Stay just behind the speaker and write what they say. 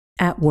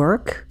At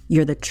work,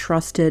 you're the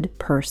trusted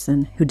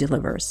person who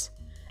delivers.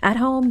 At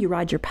home, you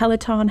ride your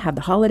Peloton, have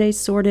the holidays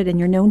sorted, and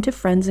you're known to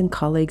friends and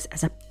colleagues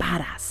as a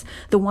badass,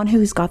 the one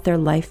who's got their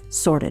life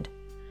sorted.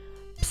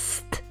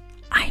 Psst,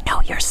 I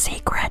know your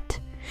secret.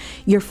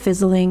 You're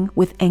fizzling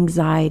with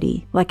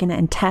anxiety like an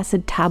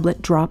antacid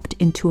tablet dropped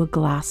into a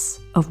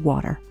glass of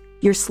water.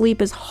 Your sleep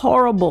is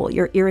horrible,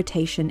 your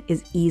irritation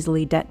is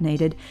easily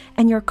detonated,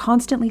 and you're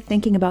constantly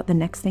thinking about the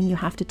next thing you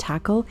have to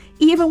tackle,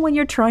 even when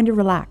you're trying to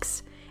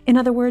relax. In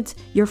other words,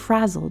 you're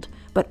frazzled,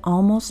 but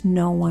almost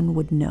no one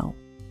would know.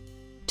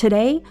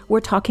 Today, we're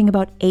talking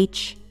about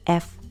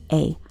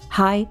HFA,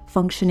 high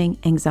functioning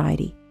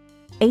anxiety.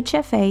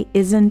 HFA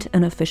isn't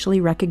an officially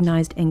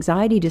recognized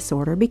anxiety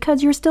disorder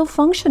because you're still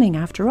functioning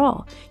after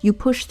all. You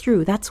push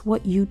through, that's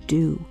what you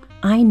do.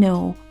 I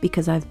know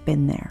because I've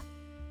been there.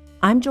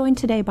 I'm joined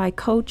today by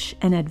coach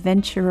and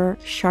adventurer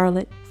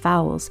Charlotte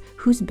Fowles,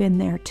 who's been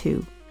there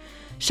too.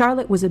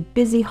 Charlotte was a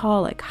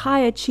busyholic,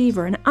 high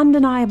achiever, an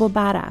undeniable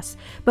badass,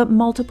 but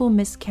multiple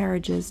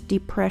miscarriages,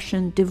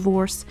 depression,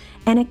 divorce,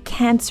 and a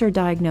cancer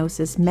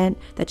diagnosis meant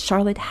that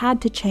Charlotte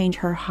had to change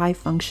her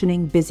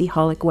high-functioning,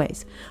 busyholic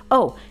ways.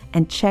 Oh,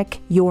 and check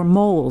your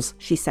moles,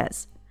 she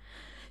says.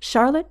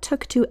 Charlotte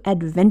took to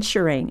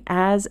adventuring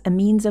as a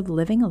means of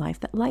living a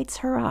life that lights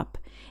her up.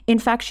 In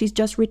fact, she's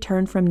just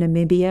returned from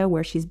Namibia,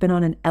 where she's been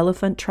on an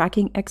elephant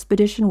tracking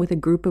expedition with a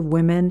group of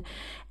women,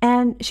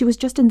 and she was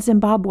just in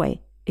Zimbabwe,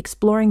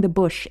 exploring the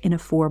bush in a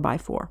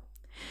 4x4.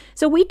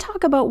 So we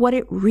talk about what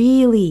it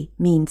really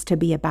means to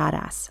be a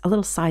badass, a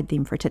little side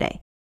theme for today.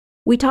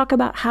 We talk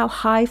about how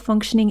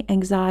high-functioning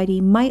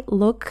anxiety might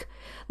look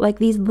like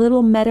these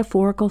little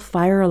metaphorical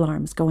fire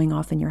alarms going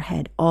off in your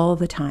head all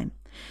the time.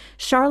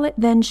 Charlotte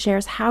then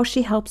shares how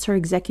she helps her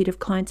executive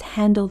clients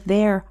handle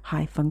their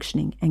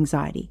high-functioning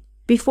anxiety.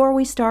 Before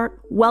we start,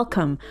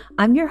 welcome.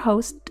 I'm your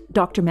host,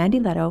 Dr. Mandy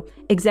Leto,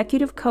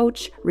 executive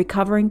coach,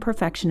 recovering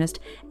perfectionist,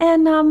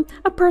 and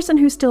a person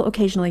who still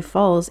occasionally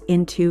falls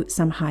into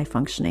some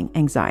high-functioning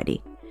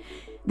anxiety.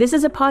 This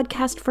is a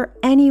podcast for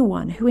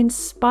anyone who, in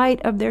spite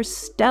of their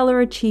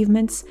stellar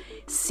achievements,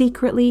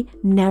 secretly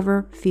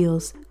never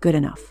feels good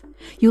enough.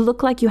 You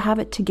look like you have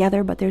it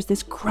together, but there's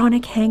this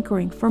chronic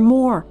hankering for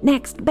more,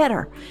 next,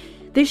 better.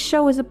 This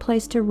show is a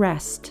place to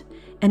rest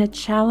and a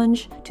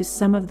challenge to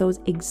some of those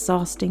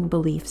exhausting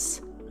beliefs.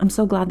 I'm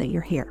so glad that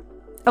you're here.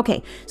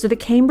 Okay, so the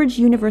Cambridge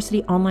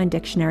University Online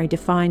Dictionary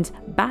defines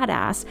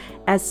badass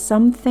as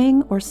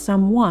something or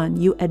someone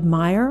you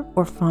admire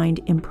or find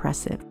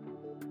impressive.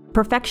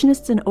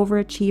 Perfectionists and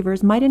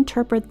overachievers might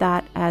interpret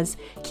that as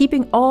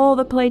keeping all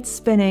the plates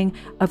spinning,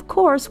 of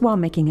course, while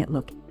making it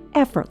look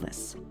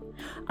effortless.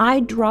 I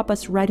drop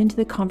us right into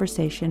the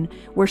conversation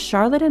where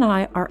Charlotte and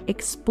I are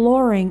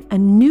exploring a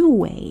new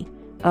way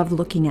of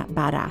looking at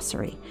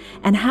badassery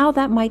and how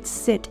that might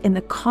sit in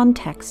the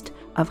context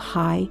of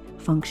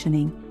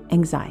high-functioning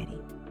anxiety.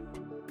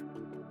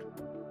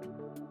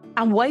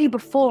 And way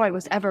before I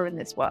was ever in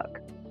this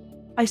work,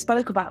 I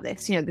spoke about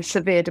this, the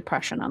severe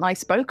depression. And I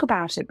spoke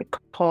about it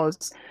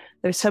because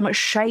there's so much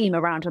shame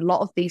around a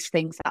lot of these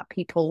things that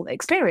people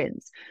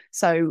experience.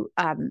 So,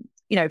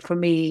 for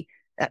me,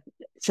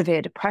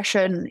 severe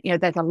depression,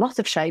 there's a lot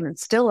of shame and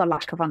still a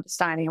lack of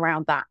understanding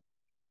around that.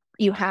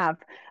 You have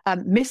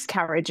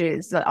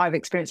miscarriages that I've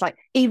experienced, like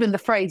even the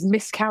phrase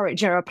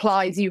miscarriage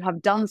applies, you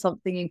have done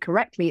something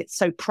incorrectly. It's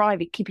so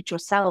private, keep it to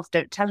yourself,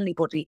 don't tell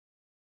anybody.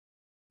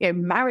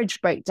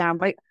 Marriage breakdown.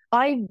 Like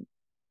I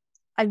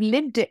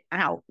lived it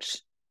out,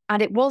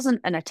 and it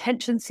wasn't an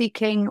attention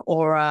seeking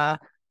or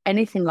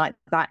anything like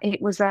that.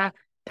 It was a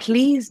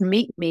please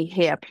meet me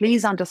here,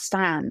 please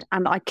understand.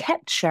 And I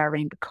kept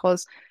sharing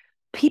because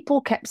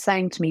people kept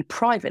saying to me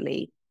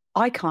privately,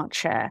 I can't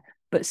share.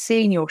 But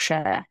seeing your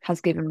share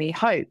has given me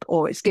hope,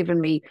 or it's given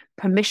me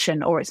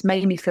permission, or it's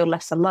made me feel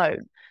less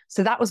alone.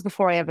 So that was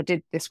before I ever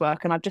did this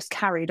work. And I've just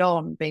carried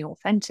on being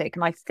authentic.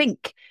 And I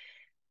think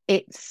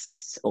it's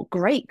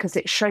great because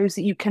it shows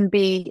that you can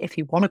be, if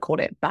you want to call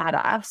it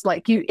badass,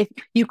 if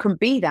you can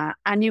be that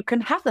and you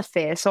can have the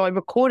fear. So I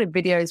recorded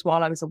videos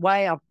while I was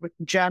away. I've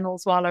written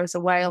journals while I was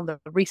away on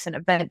the recent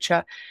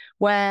adventure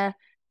where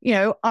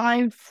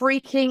I'm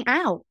freaking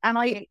out, and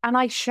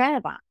I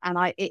share that,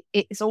 and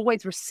it's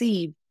always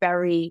received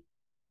very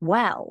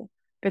well,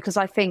 because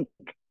I think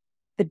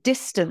the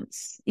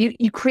distance,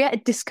 you create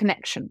a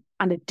disconnection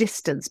and a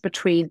distance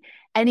between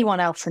anyone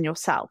else and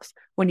yourself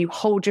when you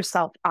hold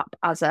yourself up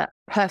as a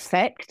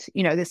perfect,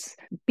 this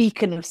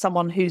beacon of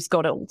someone who's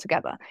got it all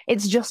together.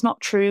 It's just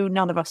not true.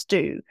 None of us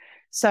do.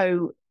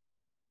 So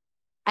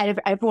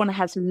everyone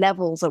has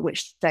levels at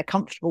which they're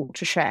comfortable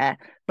to share,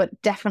 but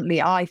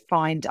definitely I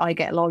find I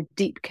get a lot of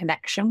deep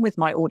connection with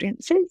my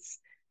audiences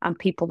and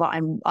people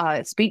that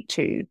I speak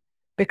to,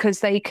 because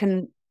they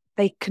can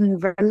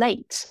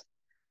relate.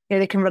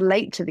 They can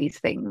relate to these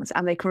things,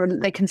 and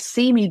they can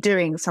see me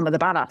doing some of the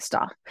badass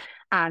stuff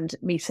and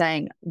me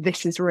saying,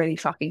 this is really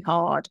fucking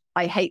hard.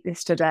 I hate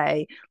this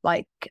today.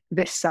 Like,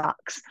 this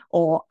sucks.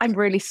 Or I'm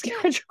really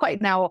scared right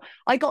now.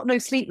 I got no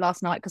sleep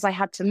last night because I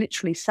had to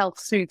literally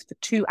self-soothe for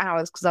 2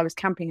 hours because I was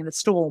camping in a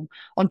storm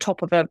on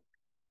top of a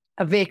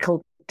a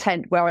vehicle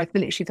tent where I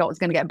literally thought I was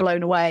going to get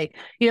blown away,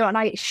 and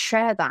I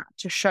share that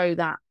to show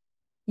that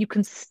you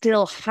can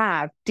still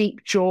have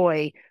deep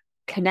joy,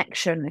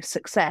 connection,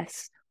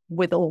 success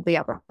with all the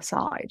other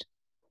side.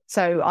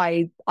 So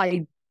I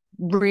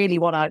really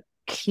want to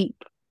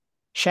keep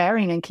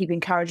sharing and keep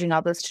encouraging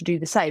others to do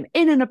the same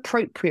in an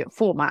appropriate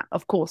format.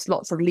 Of course,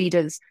 lots of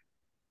leaders,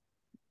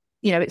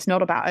 it's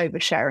not about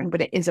oversharing,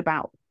 but it is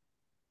about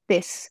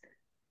this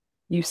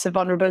use of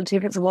vulnerability.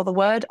 If it's a other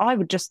word, I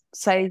would just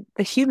say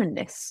the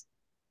humanness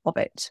of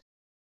it.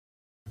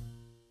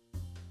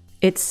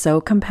 It's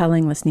so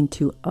compelling listening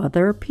to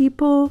other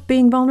people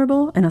being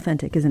vulnerable and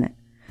authentic, isn't it?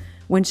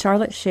 When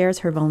Charlotte shares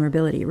her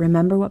vulnerability,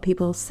 remember what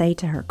people say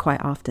to her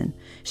quite often.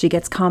 She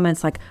gets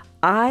comments like,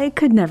 I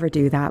could never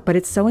do that, but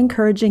it's so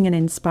encouraging and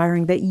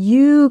inspiring that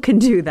you can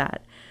do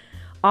that.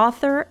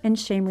 Author and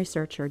shame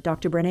researcher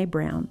Dr. Brené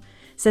Brown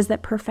says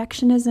that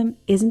perfectionism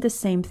isn't the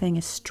same thing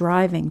as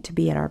striving to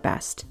be at our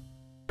best.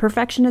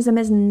 Perfectionism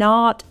is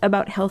not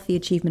about healthy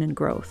achievement and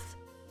growth.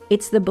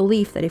 It's the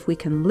belief that if we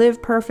can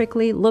live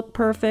perfectly, look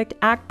perfect,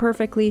 act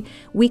perfectly,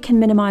 we can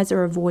minimize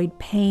or avoid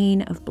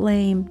pain of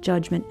blame,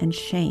 judgment, and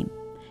shame.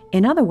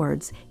 In other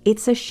words,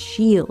 it's a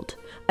shield,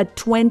 a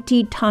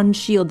 20-ton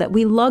shield that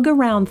we lug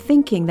around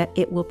thinking that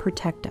it will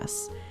protect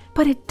us.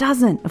 But it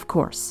doesn't, of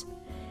course.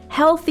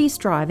 Healthy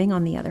striving,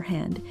 on the other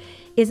hand,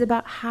 is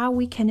about how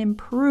we can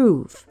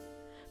improve.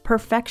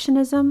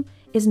 Perfectionism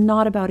is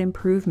not about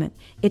improvement.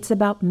 It's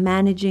about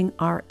managing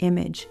our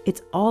image.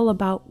 It's all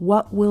about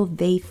what will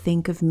they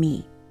think of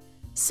me.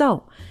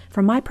 So,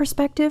 from my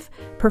perspective,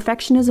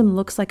 perfectionism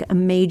looks like a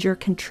major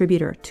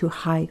contributor to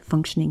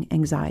high-functioning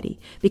anxiety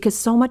because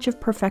so much of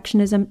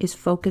perfectionism is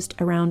focused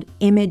around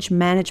image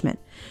management,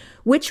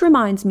 which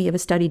reminds me of a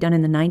study done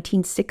in the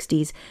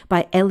 1960s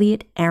by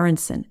Elliot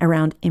Aronson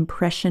around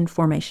impression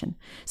formation.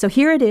 So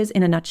here it is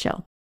in a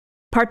nutshell.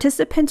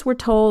 Participants were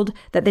told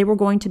that they were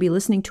going to be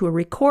listening to a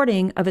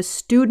recording of a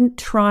student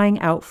trying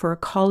out for a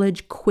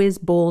college quiz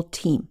bowl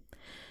team.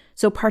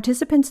 So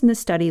participants in the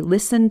study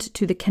listened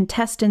to the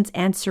contestants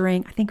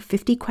answering, I think,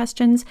 50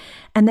 questions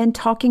and then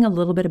talking a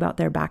little bit about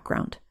their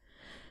background.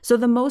 So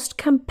the most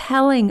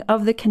compelling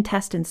of the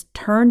contestants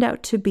turned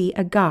out to be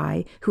a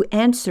guy who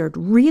answered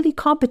really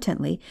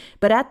competently,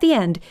 but at the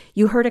end,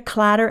 you heard a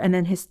clatter and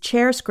then his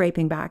chair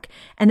scraping back.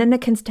 And then the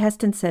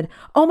contestant said,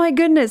 "Oh my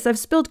goodness, I've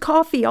spilled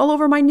coffee all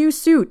over my new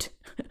suit."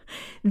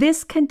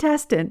 This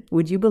contestant,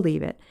 would you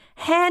believe it,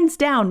 hands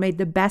down made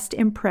the best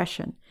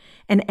impression.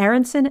 And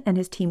Aronson and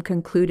his team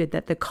concluded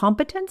that the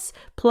competence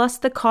plus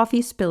the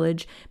coffee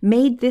spillage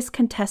made this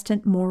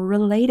contestant more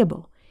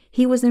relatable.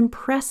 He was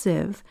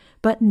impressive,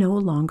 but no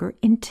longer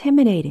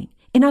intimidating.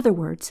 In other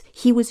words,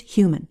 he was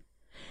human.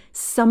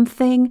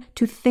 Something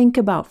to think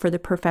about for the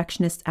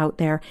perfectionists out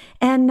there.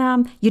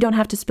 And you don't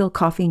have to spill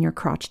coffee in your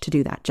crotch to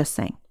do that, just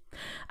saying.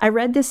 I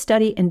read this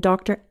study in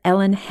Dr.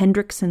 Ellen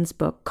Hendrickson's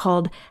book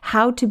called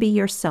How to Be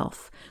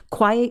Yourself,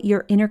 Quiet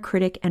Your Inner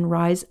Critic and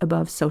Rise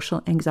Above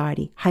Social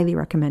Anxiety. Highly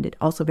recommended.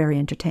 Also very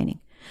entertaining.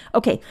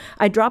 Okay,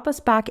 I drop us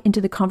back into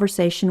the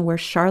conversation where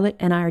Charlotte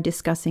and I are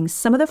discussing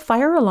some of the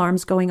fire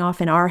alarms going off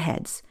in our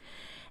heads.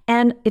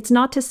 And it's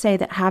not to say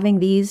that having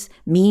these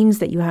means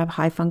that you have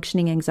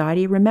high-functioning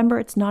anxiety. Remember,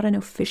 it's not an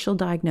official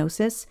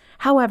diagnosis.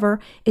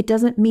 However, it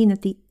doesn't mean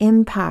that the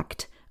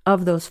impact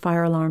of those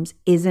fire alarms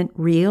isn't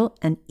real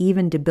and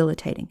even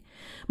debilitating.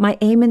 My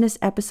aim in this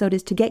episode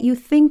is to get you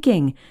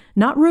thinking,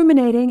 not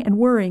ruminating and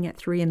worrying at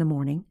 3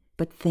 a.m,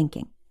 but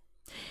thinking.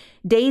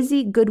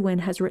 Daisy Goodwin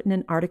has written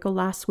an article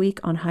last week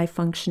on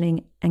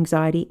high-functioning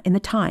anxiety in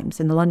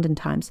the London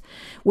Times,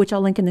 which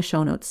I'll link in the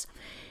show notes.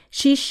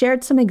 She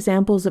shared some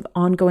examples of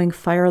ongoing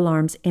fire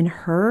alarms in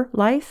her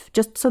life,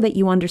 just so that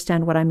you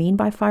understand what I mean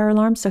by fire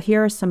alarms. So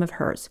here are some of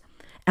hers.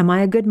 Am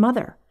I a good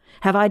mother?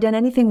 Have I done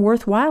anything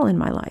worthwhile in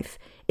my life?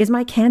 Is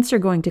my cancer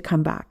going to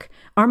come back?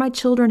 Are my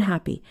children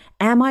happy?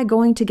 Am I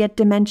going to get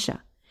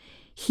dementia?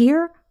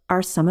 Here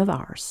are some of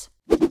ours.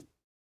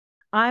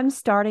 I'm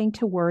starting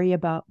to worry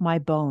about my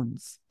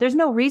bones. There's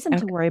no reason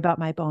to worry about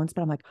my bones,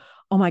 but I'm like,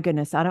 oh my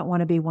goodness, I don't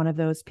want to be one of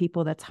those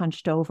people that's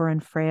hunched over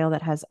and frail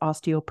that has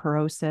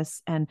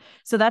osteoporosis. And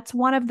so that's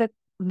one of the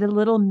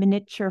little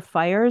miniature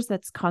fires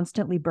that's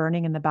constantly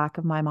burning in the back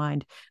of my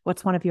mind.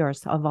 What's one of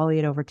yours? I'll volley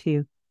it over to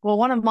you. Well,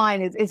 one of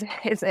mine is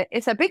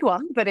a big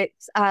one, but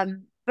it's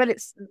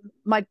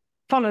my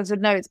followers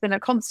would know it's been a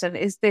constant,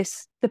 is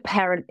the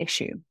parent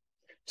issue.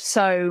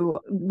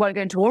 So won't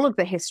go into all of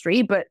the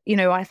history, but,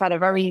 I've had a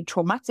very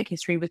traumatic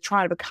history with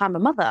trying to become a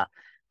mother.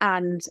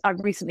 And I've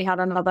recently had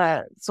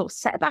another sort of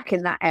setback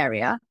in that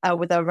area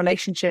with a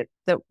relationship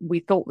that we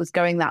thought was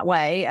going that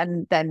way.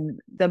 And then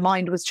the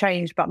mind was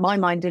changed, but my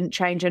mind didn't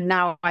change. And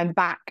now I'm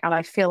back and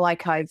I feel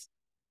like I've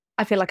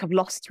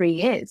lost 3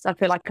 years. I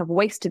feel like I've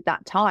wasted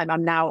that time.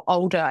 I'm now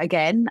older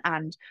again.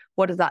 And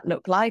what does that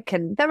look like?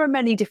 And there are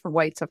many different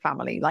ways for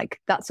family. Like,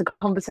 that's a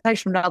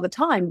conversation another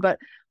time. But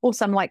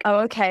also I'm like, oh,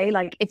 okay,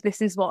 like if this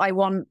is what I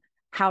want,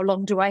 how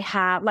long do I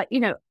have?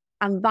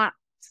 And that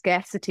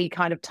scarcity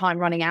kind of time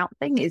running out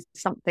thing is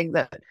something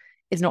that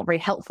is not very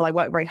helpful. I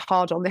work very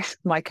hard on this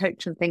with my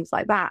coach and things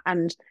like that.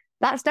 And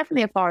That's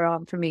definitely a fire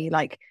alarm for me.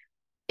 Like,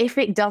 if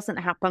it doesn't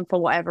happen for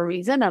whatever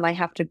reason and I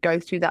have to go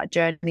through that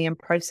journey and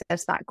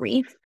process that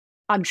grief,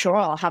 I'm sure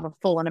I'll have a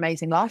full and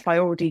amazing life. I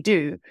already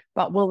do.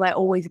 But will there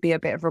always be a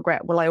bit of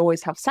regret? Will I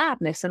always have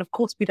sadness? And of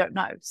course, we don't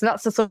know. So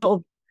that's the sort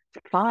of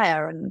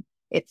fire. And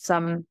it's,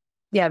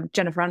 yeah,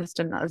 Jennifer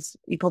Aniston, as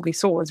you probably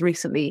saw, has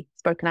recently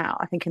spoken out,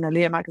 I think in a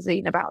Leo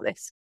magazine about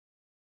this.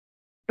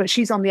 But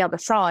she's on the other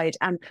side.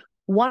 And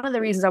one of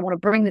the reasons I want to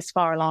bring this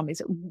fire alarm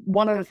is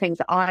one of the things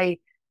that I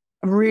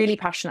am really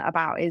passionate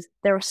about is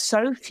there are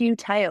so few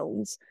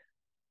tales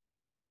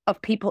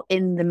of people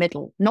in the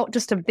middle, not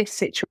just of this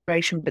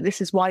situation, but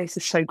this is why this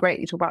is so great.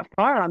 You talk about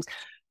fire alarms.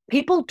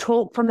 People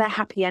talk from their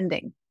happy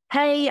ending.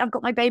 Hey, I've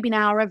got my baby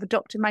now, or I've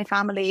adopted my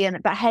family,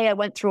 but hey, I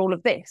went through all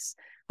of this.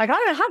 Like, I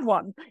don't have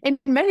one. In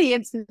many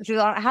instances,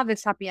 I have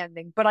this happy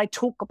ending, but I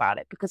talk about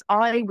it because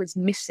I was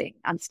missing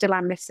and still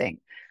am missing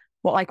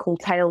what I call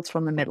tales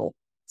from the middle.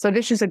 So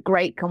this is a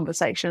great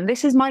conversation.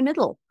 This is my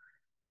middle.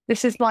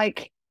 This is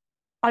like,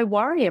 I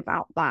worry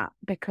about that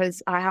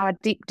because I have a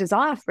deep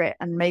desire for it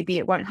and maybe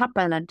it won't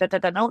happen and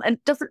and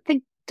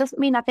doesn't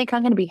mean I think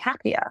I'm going to be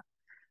happier,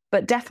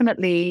 but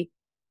definitely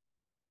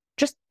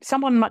just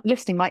someone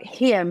listening might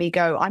hear me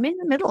go, I'm in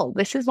the middle.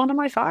 This is one of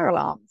my fire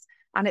alarms.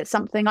 And it's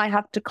something I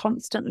have to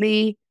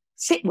constantly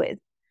sit with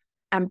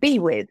and be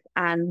with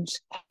and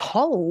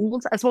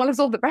hold, as well as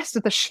all the rest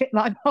of the shit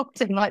that I'm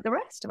holding like the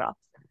rest of us.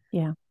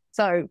 Yeah.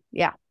 So,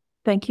 yeah.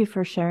 Thank you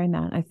for sharing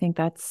that. I think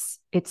it's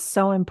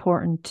so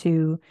important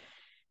to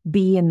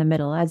be in the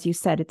middle. As you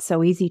said, it's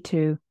so easy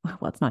to,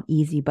 well, it's not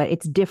easy, but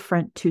it's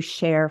different to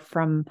share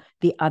from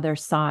the other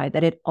side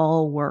that it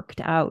all worked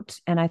out.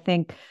 And I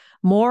think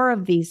more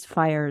of these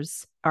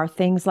fires are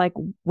things like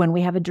when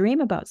we have a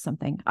dream about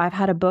something. I've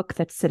had a book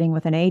that's sitting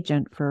with an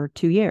agent for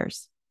 2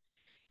 years.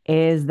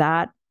 Is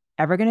that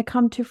ever going to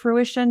come to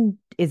fruition?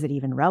 Is it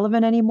even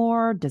relevant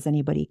anymore? Does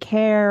anybody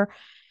care?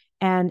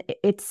 And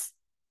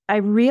I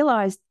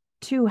realized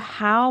too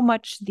how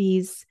much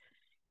these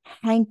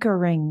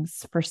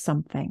hankerings for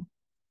something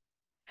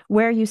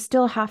where you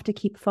still have to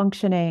keep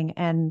functioning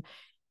and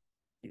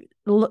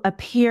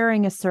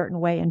appearing a certain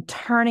way and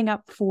turning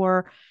up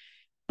for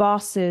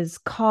bosses,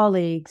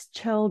 colleagues,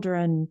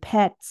 children,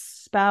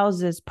 pets,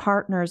 spouses,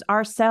 partners,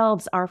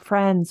 ourselves, our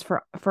friends,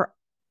 for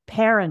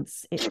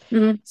parents.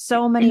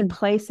 So many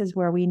places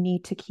where we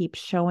need to keep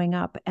showing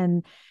up.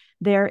 And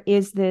there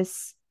is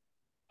this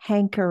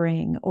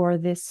hankering or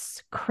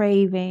this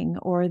craving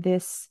or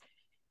this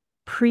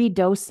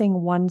pre-dosing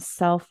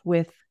oneself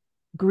with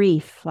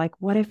grief. Like,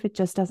 what if it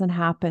just doesn't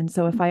happen?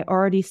 So if I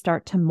already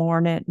start to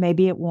mourn it,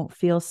 maybe it won't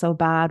feel so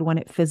bad when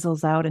it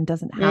fizzles out and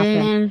doesn't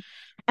happen.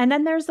 And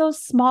then there's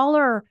those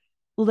smaller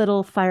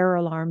little fire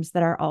alarms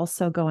that are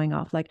also going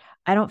off. Like,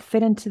 I don't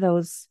fit into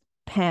those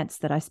pants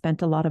that I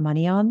spent a lot of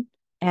money on.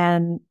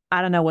 And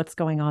I don't know what's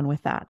going on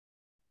with that.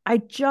 I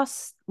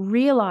just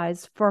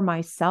realized for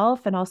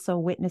myself and also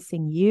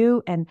witnessing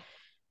you and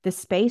the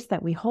space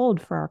that we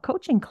hold for our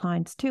coaching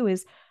clients too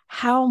is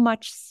how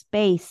much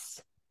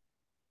space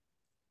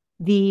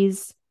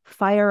these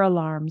fire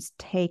alarms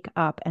take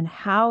up and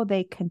how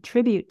they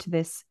contribute to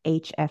this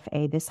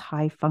HFA, this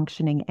high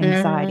functioning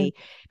anxiety.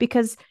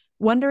 Because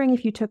wondering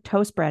if you took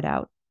toast bread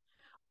out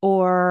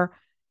or,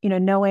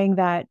 knowing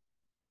that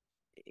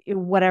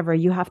whatever,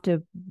 you have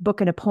to book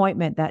an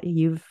appointment that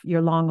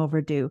you're long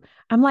overdue.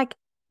 I'm like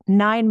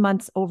 9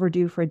 months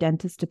overdue for a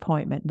dentist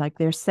appointment. Like,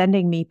 they're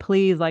sending me,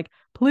 please,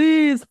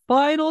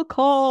 final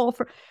call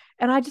for,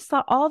 and I just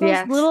thought all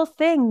those little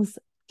things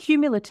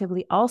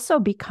cumulatively also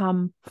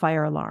become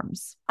fire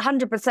alarms.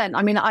 100%.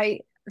 I mean,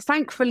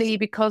 thankfully,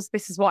 because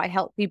this is what I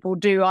help people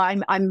do,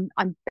 I'm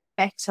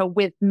better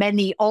with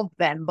many of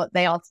them, but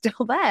they are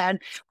still there.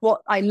 And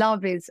what I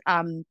love is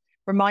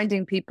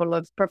reminding people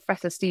of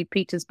Professor Steve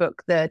Peters'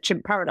 book, The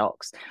Chimp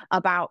Paradox,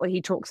 about where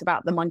he talks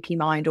about the monkey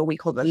mind, or we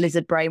call it the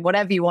lizard brain,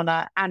 whatever you want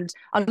to. And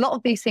a lot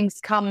of these things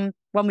come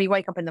when we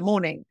wake up in the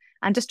morning.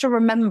 And just to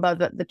remember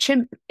that the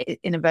chimp, in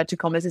inverted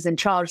commas, is in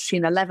charge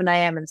between 11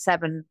 p.m.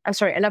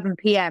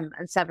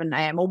 and 7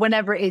 a.m. or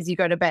whenever it is you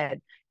go to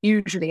bed,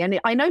 usually. And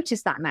I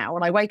notice that now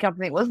when I wake up and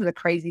think, well, this is a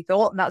crazy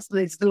thought. And that's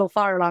these little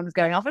fire alarms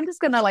going off. I'm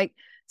just going to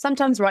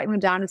sometimes writing them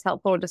down is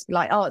helpful, or just be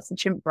like, oh, it's the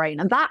chimp brain.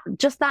 And that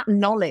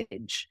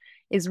knowledge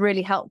is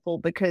really helpful,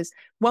 because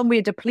when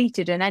we're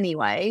depleted in any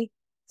way,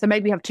 so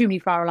maybe we have too many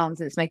fire alarms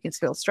and it's making us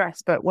feel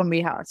stressed, but when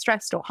we are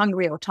stressed or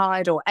hungry or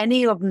tired or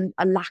any of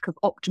a lack of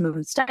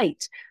optimum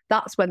state,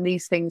 that's when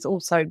these things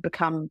also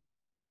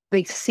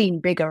they seem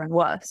bigger and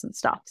worse and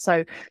stuff.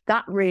 So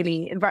that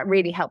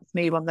really helps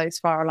me when those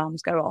fire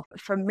alarms go off.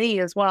 For me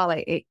as well,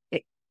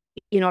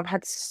 I've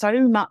had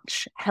so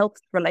much health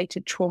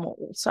related trauma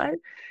also.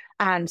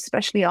 And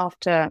especially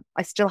after,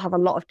 I still have a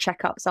lot of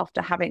checkups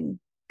after having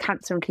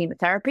cancer and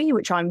chemotherapy,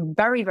 which I'm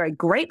very, very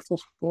grateful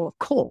for, of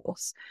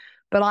course.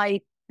 But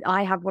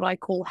I have what I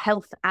call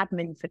health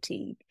admin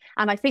fatigue.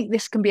 And I think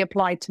this can be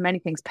applied to many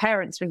things.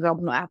 Parents, for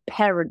example, not have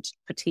parent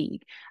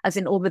fatigue, as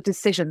in all the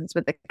decisions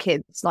with the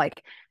kids,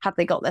 like have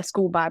they got their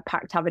school bag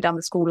packed? Have they done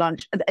the school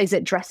lunch? Is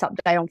it dress up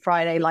day on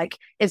Friday? Like,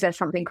 is there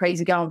something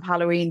crazy going on for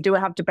Halloween? Do I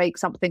have to bake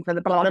something for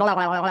the blah, blah, blah,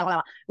 blah, blah,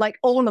 blah? Like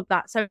all of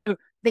that. So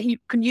that you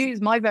can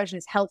use, my version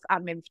is health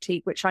admin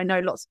fatigue, which I know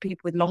lots of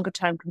people with longer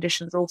term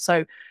conditions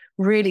also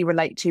really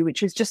relate to,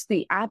 which is just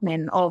the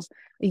admin of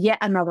yet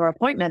another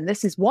appointment.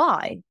 This is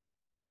why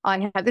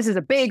I had, this is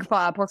a big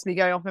fire possibly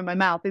going off in my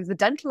mouth, is the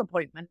dental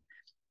appointment.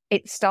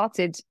 It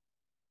started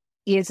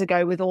years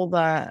ago with all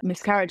the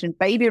miscarriage and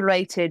baby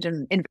related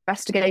and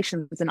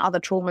investigations and other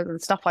traumas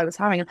and stuff I was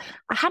having. And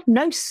I had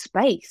no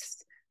space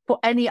for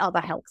any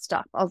other health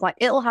stuff. I was like,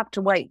 it'll have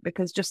to wait,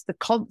 because just the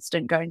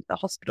constant going to the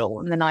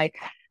hospital. And then I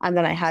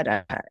had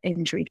a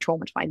injury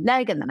trauma to my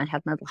leg, and then I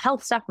had mental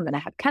health stuff, and then I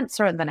had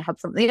cancer, and then I had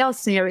something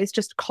else. You know, it's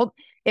just,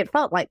 it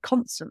felt like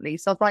constantly.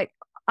 So I was like,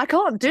 I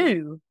can't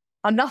do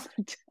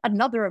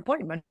another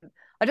appointment.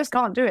 I just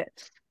can't do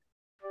it.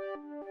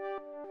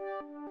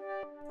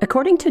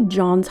 According to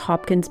Johns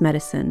Hopkins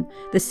Medicine,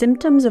 the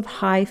symptoms of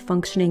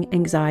high-functioning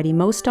anxiety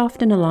most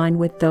often align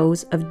with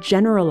those of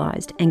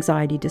generalized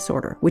anxiety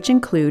disorder, which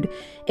include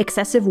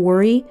excessive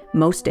worry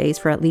most days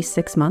for at least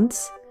 6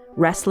 months,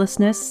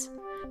 restlessness,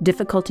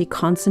 difficulty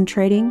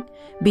concentrating,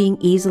 being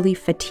easily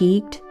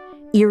fatigued,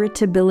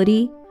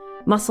 irritability,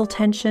 muscle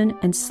tension,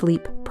 and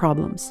sleep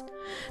problems.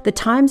 The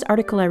Times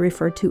article I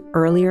referred to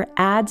earlier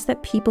adds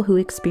that people who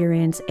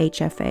experience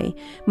HFA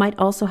might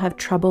also have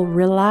trouble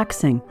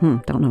relaxing.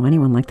 Don't know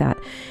anyone like that.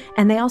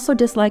 And they also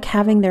dislike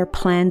having their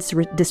plans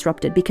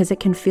disrupted because it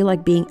can feel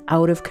like being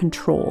out of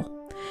control.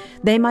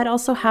 They might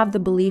also have the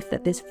belief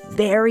that this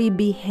very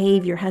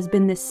behavior has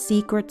been the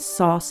secret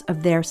sauce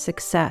of their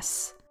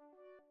success.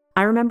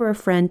 I remember a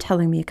friend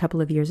telling me a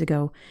couple of years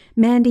ago,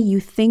 Mandy,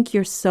 you think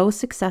you're so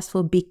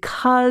successful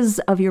because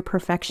of your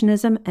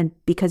perfectionism and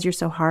because you're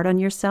so hard on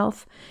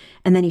yourself.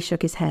 And then he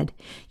shook his head.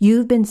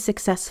 You've been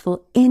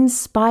successful in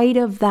spite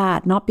of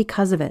that, not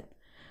because of it.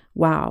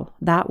 Wow,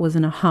 that was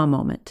an aha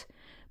moment.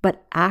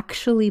 But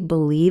actually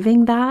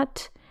believing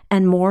that,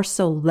 and more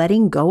so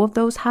letting go of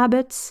those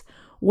habits,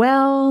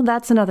 well,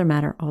 that's another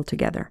matter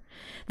altogether.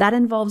 That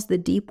involves the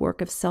deep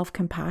work of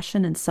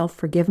self-compassion and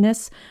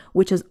self-forgiveness,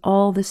 which is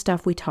all the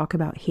stuff we talk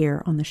about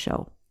here on the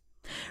show.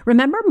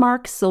 Remember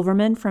Mark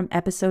Silverman from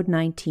episode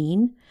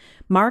 19?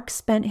 Mark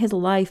spent his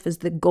life as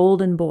the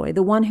golden boy,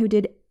 the one who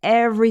did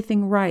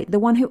everything right, the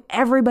one who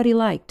everybody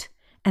liked.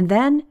 And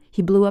then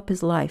he blew up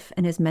his life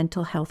and his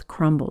mental health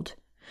crumbled.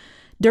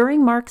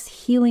 During Mark's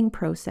healing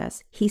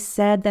process, he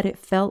said that it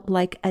felt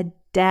like a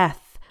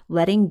death,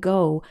 letting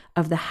go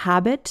of the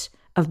habit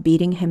of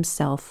beating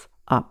himself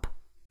up.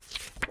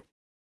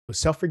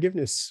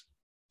 Self-forgiveness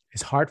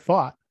is hard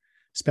fought,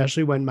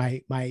 especially when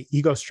my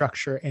ego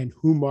structure and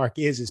who Mark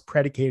is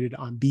predicated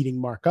on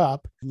beating Mark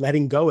up.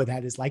 Letting go of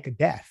that is like a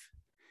death.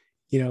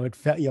 It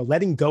felt,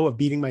 letting go of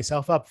beating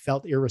myself up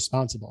felt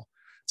irresponsible.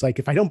 It's like,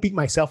 if I don't beat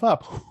myself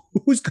up,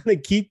 who's going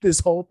to keep this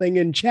whole thing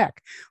in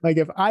check? Like,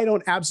 if I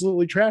don't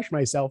absolutely trash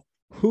myself,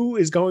 who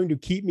is going to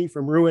keep me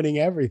from ruining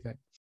everything?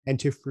 And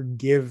to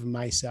forgive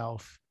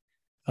myself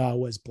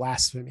was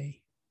blasphemy.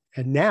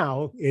 And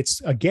now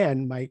it's,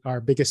 again, our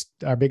biggest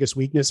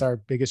weakness, our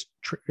biggest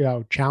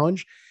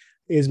challenge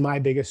is my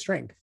biggest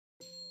strength.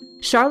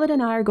 Charlotte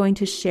and I are going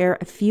to share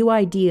a few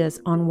ideas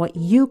on what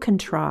you can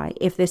try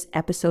if this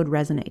episode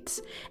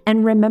resonates.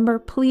 And remember,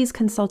 please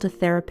consult a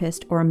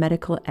therapist or a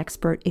medical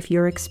expert if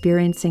you're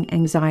experiencing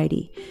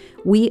anxiety.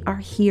 We are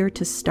here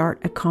to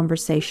start a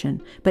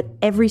conversation, but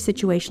every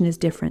situation is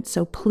different,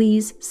 so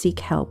please seek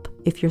help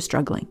if you're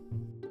struggling.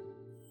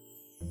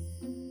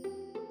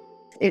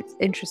 It's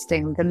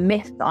interesting. The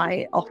myth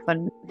I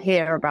often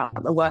hear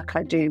about the work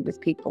I do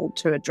with people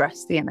to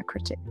address the inner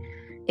critic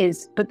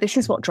is, but this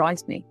is what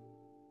drives me.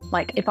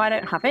 Like, if I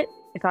don't have it,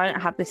 if I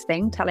don't have this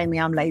thing telling me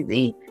I'm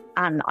lazy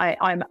and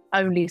I'm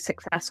only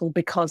successful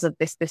because of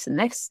this, this, and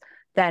this,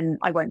 then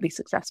I won't be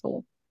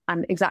successful.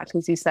 And exactly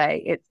as you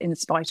say, it's in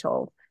spite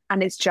of,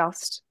 and it's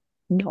just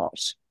not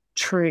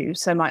true.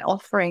 So my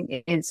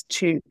offering is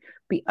to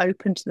be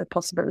open to the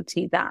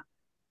possibility that,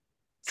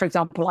 for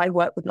example, I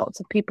work with lots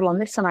of people on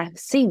this, and I have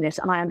seen this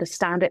and I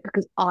understand it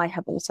because I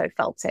have also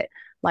felt it.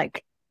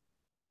 Like,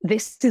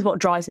 this is what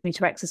drives me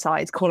to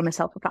exercise, calling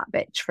myself a fat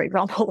bitch, for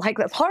example. Like,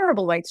 that's a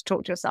horrible way to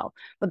talk to yourself.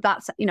 But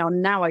that's,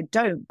 now I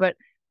don't. But,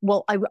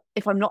 well,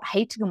 if I'm not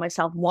hating on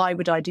myself, why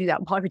would I do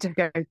that? Why would I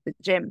go to the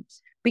gym?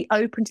 Be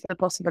open to the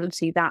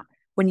possibility that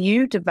when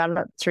you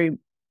develop through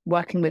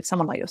working with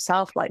someone like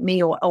yourself, like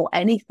me, or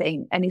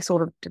anything, any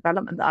sort of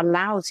development that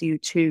allows you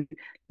to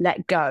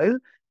let go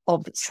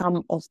of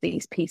some of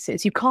these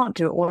pieces. You can't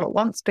do it all at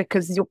once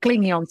because you're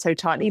clinging on so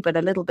tightly, but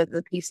a little bit of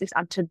the pieces,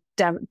 and to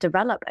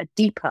develop a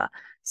deeper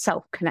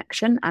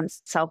self-connection and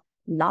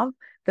self-love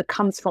that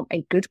comes from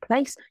a good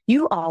place,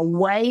 you are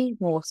way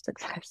more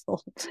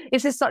successful.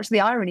 It's just such the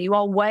irony. You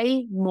are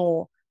way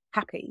more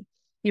happy.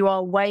 You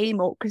are way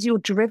more, because you're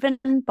driven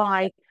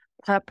by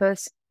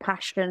purpose,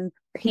 passion,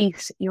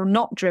 piece, you're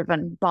not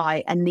driven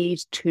by a need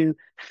to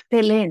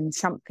fill in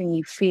something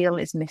you feel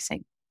is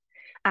missing.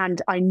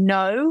 And I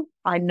know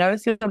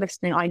if you're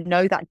listening, I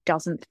know that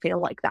doesn't feel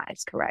like that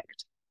is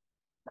correct.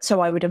 So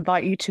I would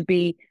invite you to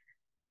be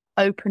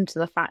open to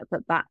the fact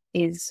that that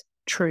is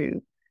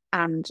true.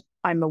 And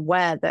I'm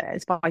aware that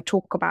if I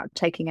talk about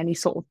taking any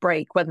sort of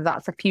break, whether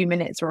that's a few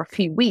minutes or a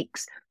few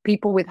weeks,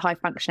 people with high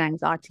function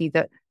anxiety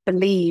that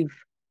believe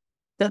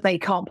that they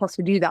can't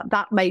possibly do that,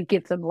 that may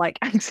give them like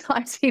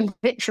anxiety,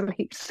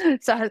 literally.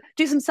 So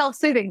do some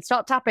self-soothing,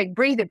 start tapping,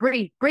 breathe,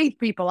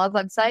 people, as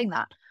I'm saying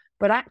that.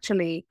 But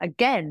actually,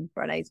 again,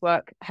 Brené's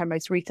work, her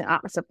most recent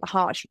Atlas of the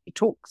Heart, she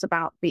talks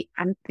about the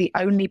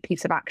only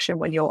piece of action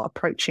when you're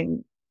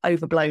approaching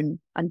overblown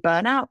and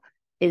burnout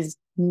is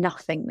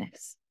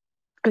nothingness.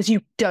 Because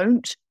you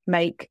don't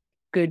make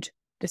good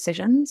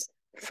decisions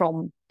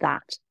from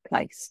that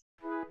place.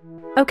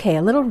 Okay,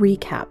 a little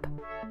recap.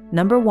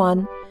 Number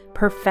 1,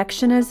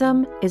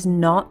 perfectionism is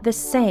not the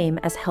same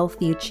as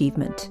healthy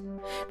achievement.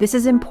 This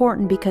is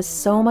important because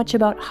so much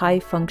about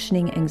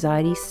high-functioning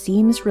anxiety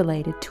seems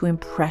related to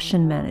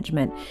impression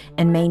management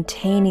and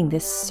maintaining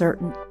this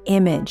certain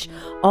image,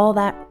 all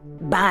that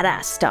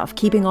badass stuff,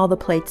 keeping all the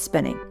plates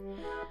spinning.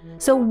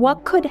 So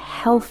what could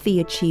healthy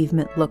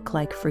achievement look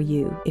like for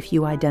you if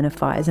you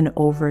identify as an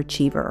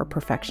overachiever or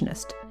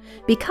perfectionist?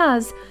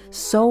 Because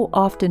so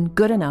often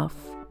good enough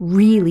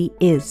really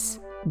is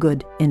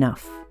good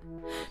enough.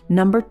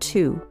 Number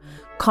 2,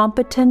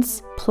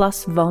 competence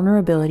plus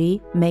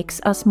vulnerability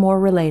makes us more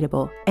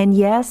relatable. And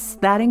yes,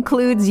 that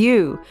includes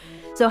you.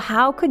 So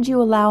how could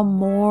you allow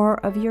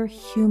more of your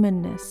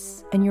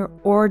humanness and your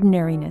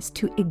ordinariness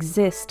to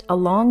exist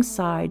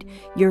alongside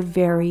your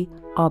very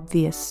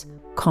obvious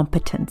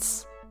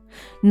competence?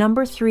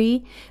 Number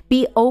 3,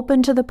 be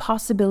open to the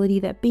possibility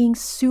that being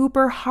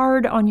super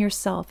hard on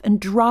yourself and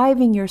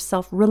driving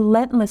yourself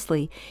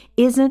relentlessly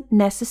isn't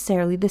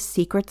necessarily the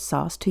secret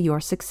sauce to your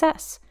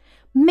success.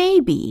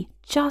 Maybe,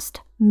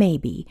 just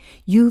maybe,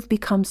 you've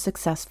become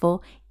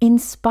successful in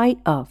spite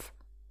of,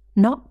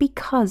 not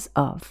because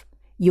of,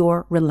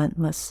 your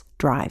relentless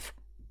drive.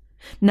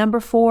 Number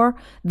 4,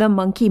 the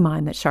monkey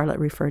mind that Charlotte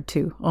referred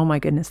to. Oh my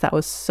goodness, that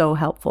was so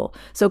helpful.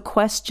 So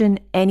question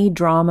any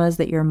dramas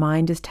that your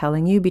mind is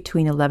telling you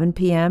between 11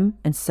 p.m.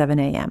 and 7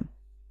 a.m.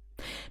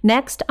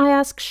 Next, I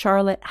asked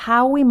Charlotte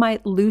how we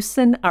might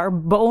loosen our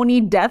bony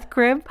death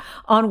grip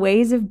on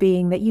ways of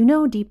being that you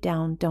know deep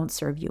down don't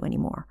serve you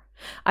anymore.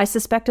 I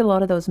suspect a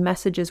lot of those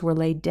messages were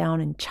laid down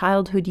in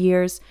childhood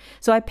years,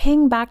 so I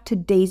ping back to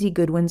Daisy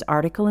Goodwin's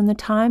article in The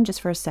Time just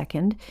for a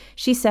second.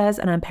 She says,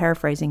 and I'm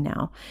paraphrasing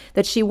now,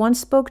 that she once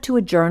spoke to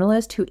a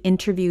journalist who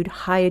interviewed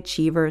high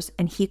achievers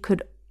and he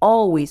could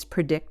always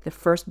predict the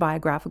first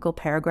biographical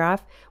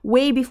paragraph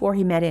way before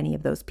he met any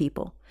of those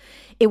people.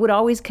 It would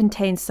always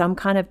contain some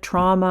kind of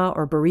trauma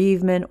or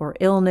bereavement or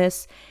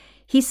illness.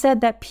 He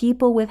said that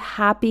people with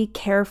happy,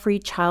 carefree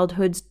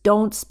childhoods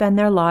don't spend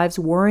their lives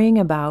worrying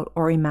about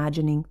or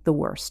imagining the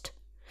worst.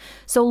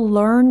 So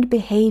learned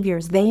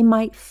behaviors, they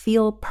might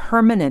feel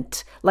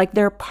permanent, like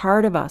they're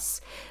part of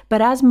us.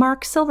 But as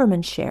Mark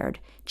Silverman shared,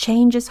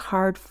 change is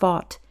hard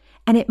fought.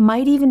 And it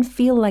might even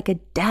feel like a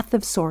death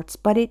of sorts,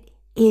 but it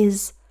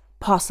is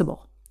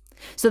possible.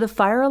 So the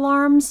fire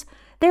alarms,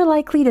 they're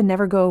likely to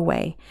never go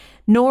away,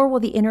 nor will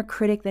the inner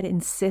critic that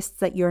insists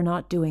that you're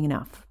not doing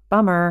enough.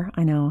 Bummer,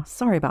 I know,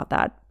 sorry about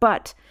that.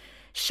 But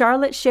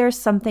Charlotte shares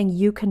something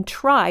you can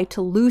try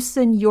to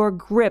loosen your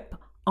grip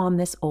on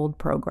this old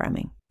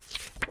programming.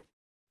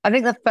 I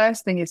think the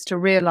first thing is to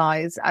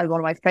realize, and one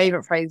of my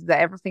favorite phrases,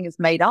 that everything is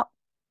made up.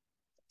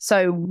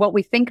 So what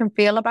we think and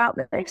feel about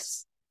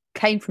this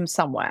came from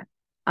somewhere,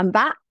 and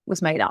that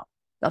was made up.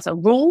 That's a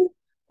rule,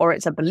 or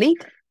it's a belief,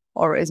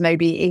 or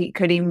it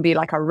could even be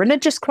like a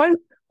religious quote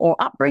or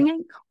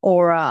upbringing,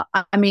 or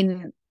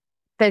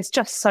there's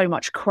just so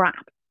much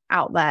crap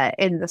out there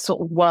in the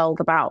sort of world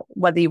about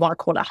whether you want to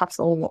call it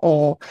hustle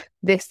or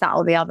this, that,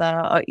 or the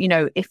other.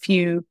 If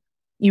you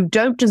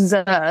don't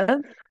deserve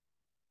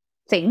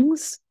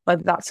things,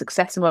 whether that's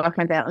success and work,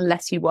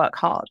 unless you work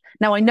hard.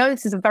 Now, I know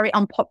this is a very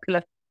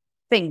unpopular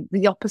thing.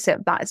 The opposite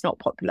of that is not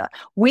popular.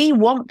 We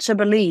want to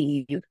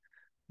believe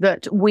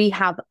that we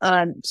have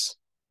earned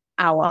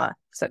our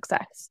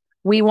success.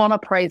 We want to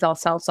praise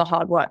ourselves for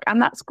hard work, and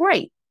that's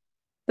great.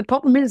 The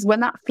problem is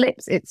when that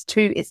flips, it's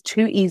too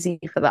easy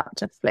for that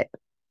to flip.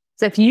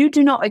 So if you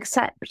do not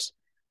accept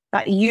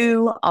that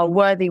you are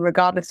worthy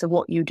regardless of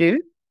what you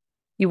do,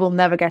 you will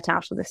never get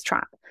out of this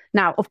trap.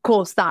 Now, of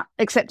course, that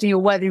accepting you're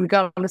worthy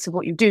regardless of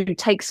what you do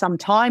takes some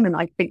time. And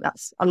I think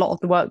that's a lot of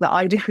the work that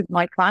I do with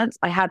my clients.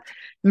 I had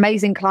an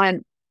amazing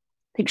client,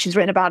 I think she's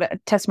written about it, a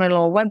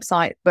testimonial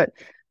website, but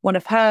one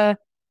of her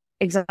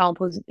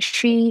examples,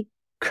 she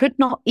could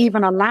not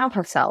even allow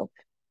herself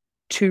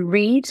to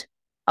read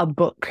a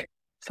book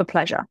for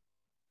pleasure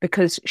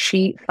because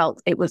she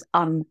felt it was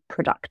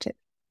unproductive.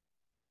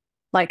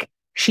 Like,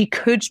 she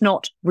could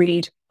not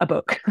read a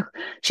book.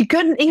 She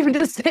couldn't even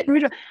just sit and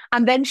read it.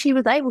 And then she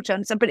was able to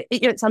understand. But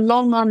it's a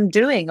long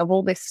undoing of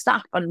all this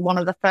stuff. And one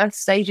of the first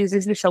stages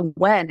is this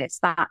awareness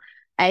that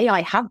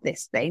I have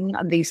this thing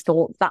and these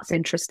thoughts. That's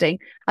interesting.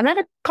 And then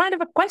a kind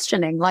of a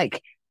questioning,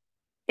 like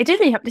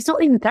it's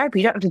not even therapy.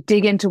 You don't have to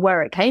dig into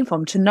where it came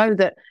from to know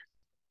that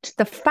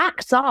the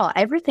facts are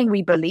everything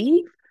we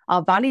believe,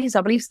 our values,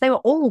 our beliefs, they were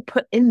all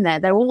put in there.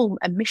 They're all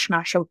a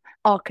mishmash of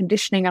our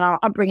conditioning and our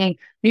upbringing.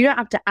 You don't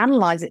have to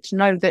analyze it to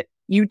know that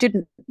you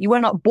were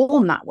not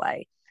born that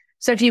way.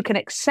 So if you can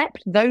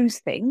accept those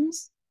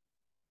things,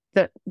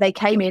 that they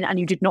came in and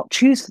you did not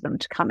choose for them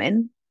to come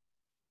in,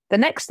 the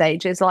next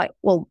stage is like,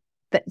 well,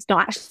 that's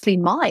not actually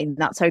mine.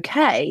 That's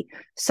okay.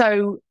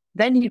 So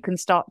then you can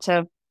start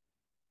to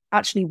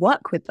actually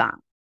work with that.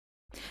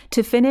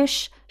 To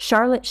finish,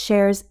 Charlotte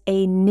shares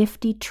a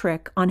nifty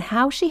trick on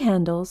how she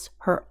handles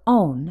her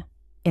own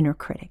inner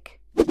critic.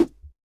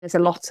 There's a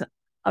lot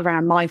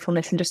around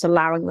mindfulness and just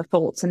allowing the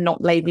thoughts and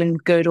not labeling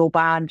good or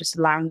bad, just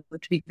allowing them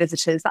to be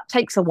visitors. That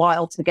takes a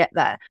while to get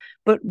there.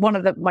 But one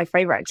of my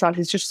favorite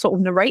exercises is just sort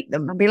of narrate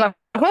them and be like,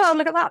 well,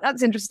 look at that.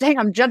 That's interesting.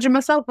 I'm judging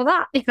myself for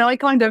that. I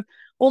kind of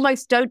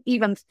almost don't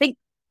even think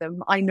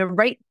them. I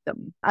narrate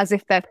them as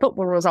if they're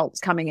football results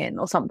coming in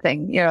or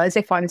something, as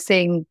if I'm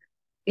seeing,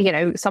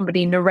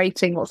 somebody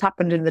narrating what's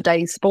happened in the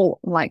day's sport.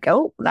 I'm like,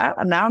 oh, now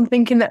I'm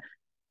thinking that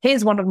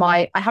here's one of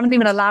I haven't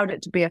even allowed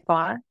it to be a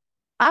fire.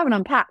 I haven't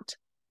unpacked.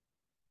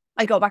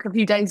 I got back a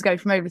few days ago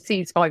from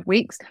overseas, 5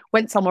 weeks,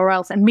 went somewhere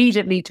else,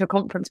 immediately to a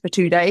conference for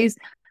 2 days.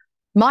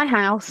 My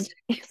house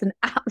is an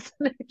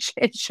absolute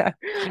shit show.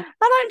 And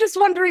I'm just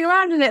wandering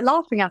around in it,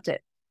 laughing at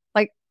it.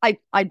 Like,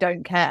 I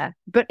don't care.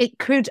 But it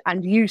could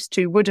and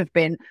would have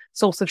been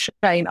source of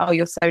shame. Oh,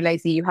 you're so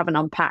lazy. You haven't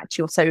unpacked.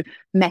 You're so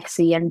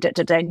messy and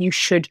and you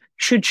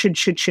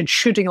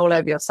shoulding all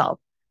over yourself.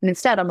 And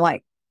instead, I'm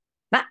like,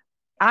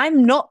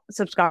 I'm not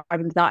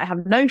subscribing to that. I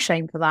have no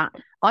shame for that.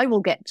 I will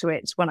get to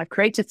it when I've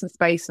created some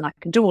space and I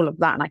can do all of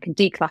that and I can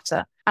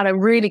declutter. And a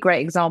really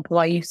great example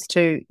I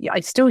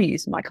still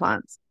use with my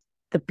clients,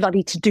 the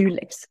bloody to-do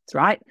lists,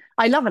 right?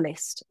 I love a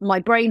list. My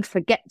brain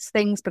forgets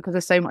things because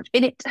there's so much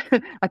in it.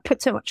 I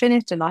put so much in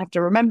it and I have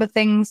to remember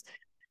things.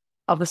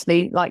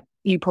 Obviously, like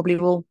you probably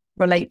will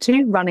relate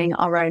to, running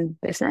our own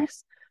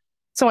business.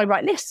 So I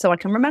write lists so I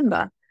can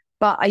remember.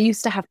 But I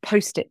used to have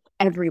Post-it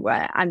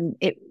everywhere. And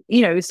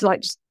it's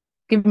like just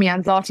giving me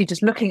anxiety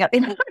just looking at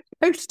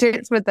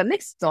Post-its with the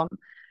lists on.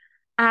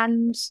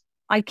 And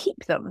I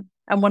keep them.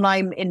 And when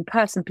I'm in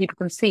person, people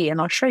can see, and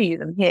I'll show you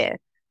them here.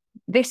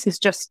 This is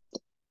just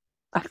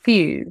a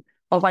few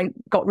I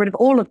got rid of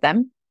all of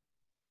them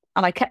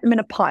and I kept them in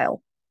a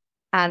pile.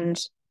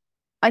 And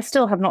I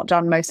still have not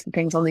done most of the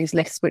things on these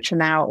lists, which are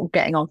now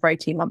getting on for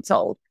 18 months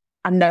old.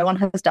 And no one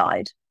has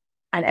died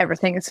and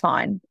everything is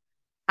fine.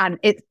 And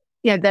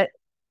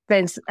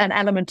there's an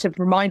element of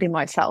reminding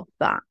myself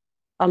that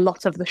a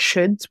lot of the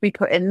shoulds we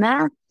put in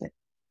there,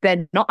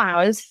 they're not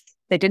ours.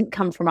 They didn't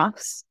come from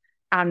us.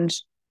 And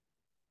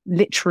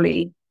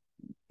literally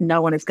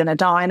no one is going to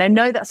die. And I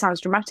know that sounds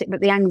dramatic,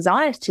 but the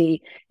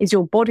anxiety is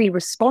your body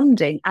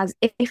responding as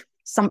if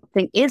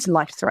something is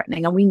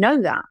life-threatening. And we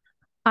know that.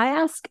 I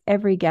ask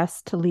every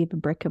guest to leave a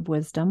brick of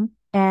wisdom.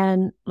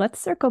 And let's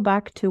circle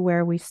back to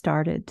where we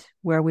started,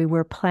 where we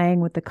were playing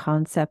with the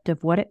concept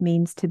of what it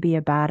means to be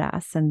a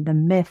badass and the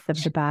myth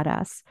of the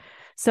badass.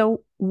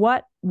 So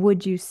what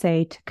would you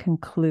say to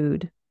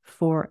conclude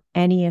for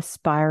any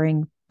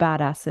aspiring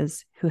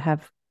badasses who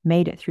have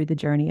made it through the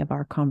journey of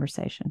our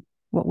conversation?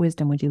 What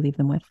wisdom would you leave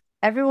them with?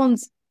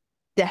 Everyone's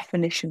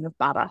definition of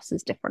badass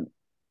is different.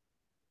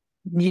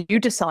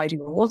 You decide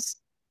yours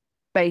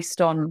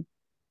based on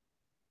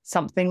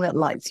something that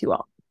lights you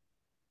up,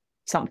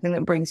 something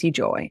that brings you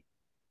joy.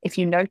 If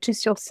you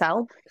notice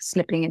yourself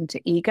slipping into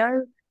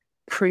ego,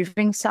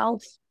 proving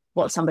self,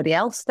 what somebody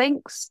else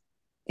thinks,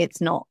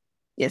 it's not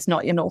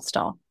your North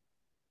Star.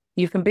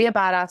 You can be a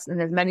badass and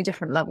there's many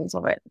different levels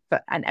of it,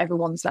 and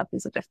everyone's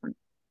levels are different.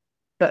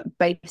 But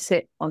base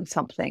it on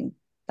something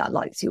that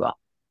lights you up.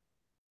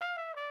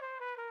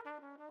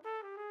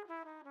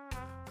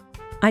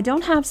 I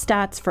don't have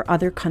stats for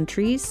other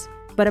countries,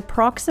 but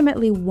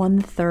approximately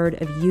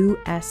 1/3 of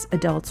US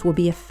adults will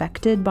be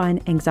affected by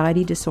an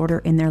anxiety disorder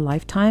in their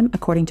lifetime,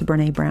 according to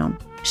Brené Brown.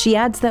 She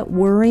adds that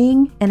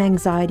worrying and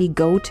anxiety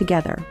go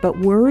together, but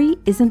worry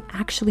isn't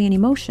actually an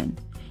emotion.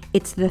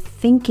 It's the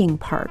thinking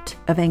part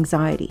of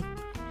anxiety.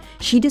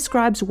 She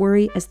describes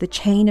worry as the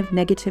chain of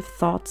negative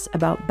thoughts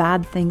about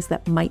bad things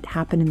that might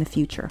happen in the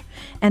future.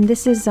 And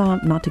this is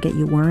not to get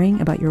you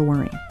worrying about your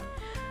worrying.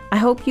 I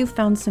hope you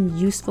found some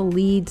useful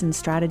leads and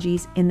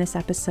strategies in this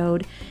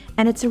episode,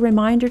 and it's a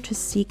reminder to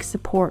seek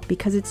support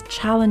because it's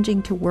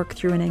challenging to work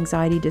through an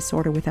anxiety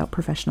disorder without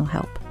professional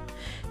help.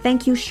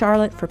 Thank you,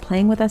 Charlotte, for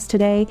playing with us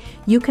today.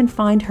 You can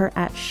find her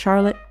at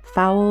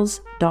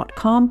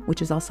charlottefowles.com,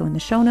 which is also in the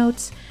show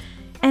notes.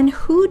 And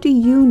who do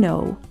you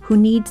know who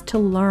needs to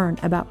learn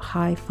about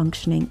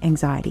high-functioning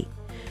anxiety?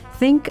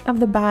 Think of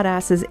the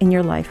badasses in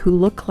your life who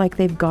look like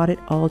they've got it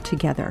all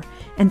together.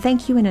 And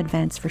thank you in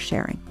advance for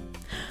sharing.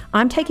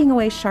 I'm taking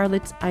away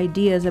Charlotte's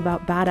ideas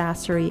about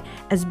badassery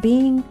as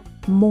being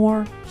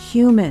more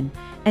human.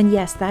 And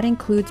yes, that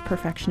includes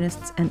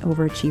perfectionists and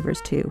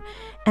overachievers too.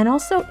 And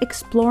also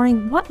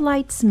exploring what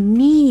lights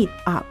me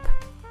up.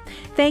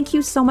 Thank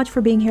you so much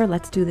for being here.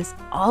 Let's do this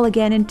all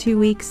again in 2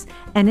 weeks.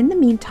 And in the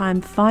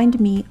meantime, find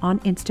me on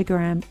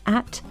Instagram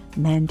at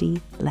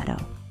Mandy Leto.